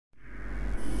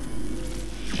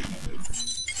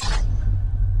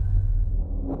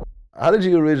How did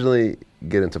you originally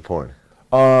get into porn?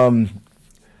 Out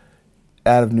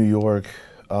of New York,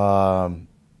 I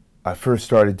first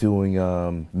started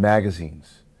doing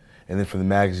magazines, and then from the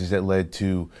magazines that led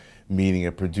to meeting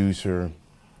a producer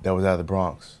that was out of the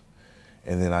Bronx,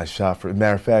 and then I shot for.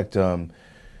 Matter of fact,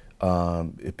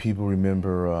 if people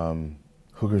remember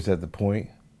Hookers at the Point,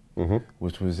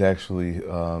 which was actually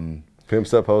Pimp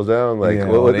Stuff Hose Down. Like yeah,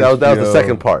 that was the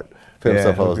second part. Pimp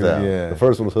Stuff Hose Hookers, Down. Yeah. The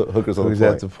first one was Hookers on the Point.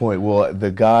 At the Point. Well, the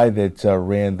guy that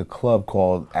ran the club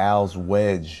called Al's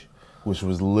Wedge, which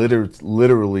was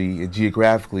literally and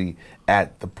geographically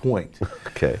at the Point.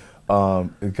 Okay.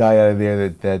 The guy out of there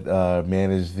that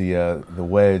managed the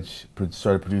Wedge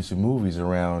started producing movies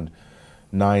around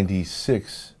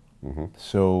 '96.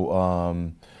 So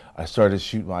I started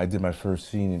shooting. I did my first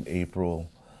scene in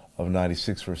April of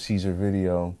 '96 for Caesar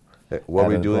Video. What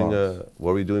were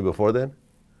you doing before then?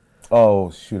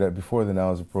 Oh shoot! Before then, I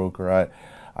was a broker.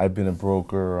 I've been a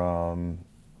broker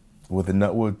with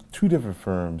two different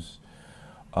firms,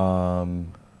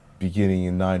 beginning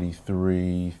in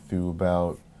 '93 through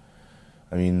about.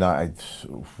 I mean,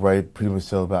 pretty much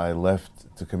till about I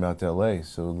left to come out to LA.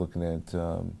 So looking at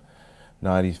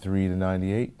 '93 to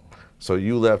 '98. So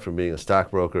you left from being a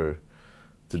stockbroker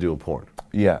to doing porn.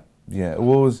 Yeah, yeah.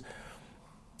 Well,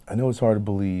 I know it's hard to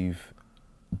believe,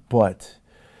 but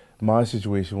my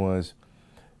situation was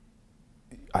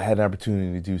I had an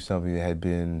opportunity to do something that had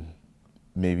been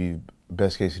maybe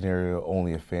best case scenario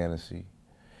only a fantasy,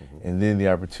 and then the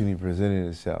opportunity presented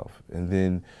itself, and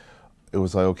then it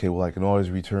was like, okay, well, I can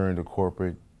always return to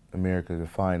corporate America to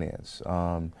finance.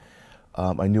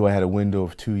 I knew I had a window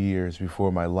of 2 years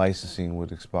before my licensing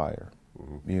would expire.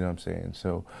 You know what I'm saying?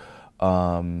 So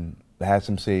I had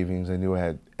some savings. I knew I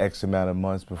had X amount of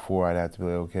months before I'd have to be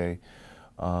like, okay,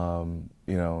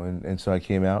 you know, and so I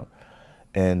came out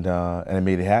and I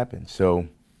made it happen. So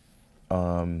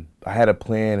I had a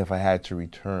plan if I had to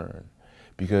return,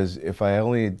 because if I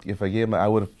gave I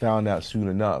would have found out soon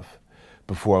enough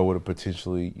before I would have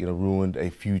potentially, you know, ruined a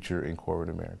future in corporate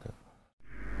America.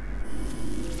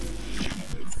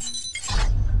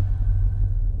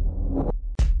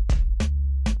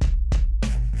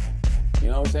 You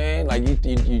know what I'm saying? Like you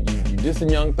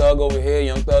dissing Young Thug over here,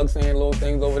 Young Thug saying little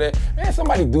things over there. Man,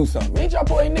 somebody do something. Ain't y'all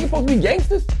niggas supposed to be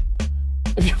gangsters?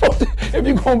 If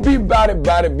you gonna be about it,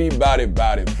 be about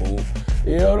it, fool.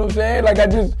 You know what I'm saying? Like I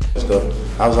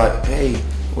was like, hey,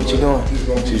 what you doing?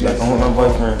 She's like, I'm with my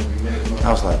boyfriend. I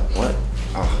was like, what?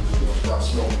 Oh,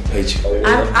 hate you.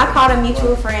 I called a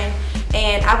mutual friend,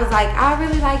 and I was like, I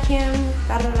really like him,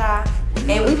 da da da,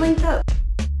 and we linked up.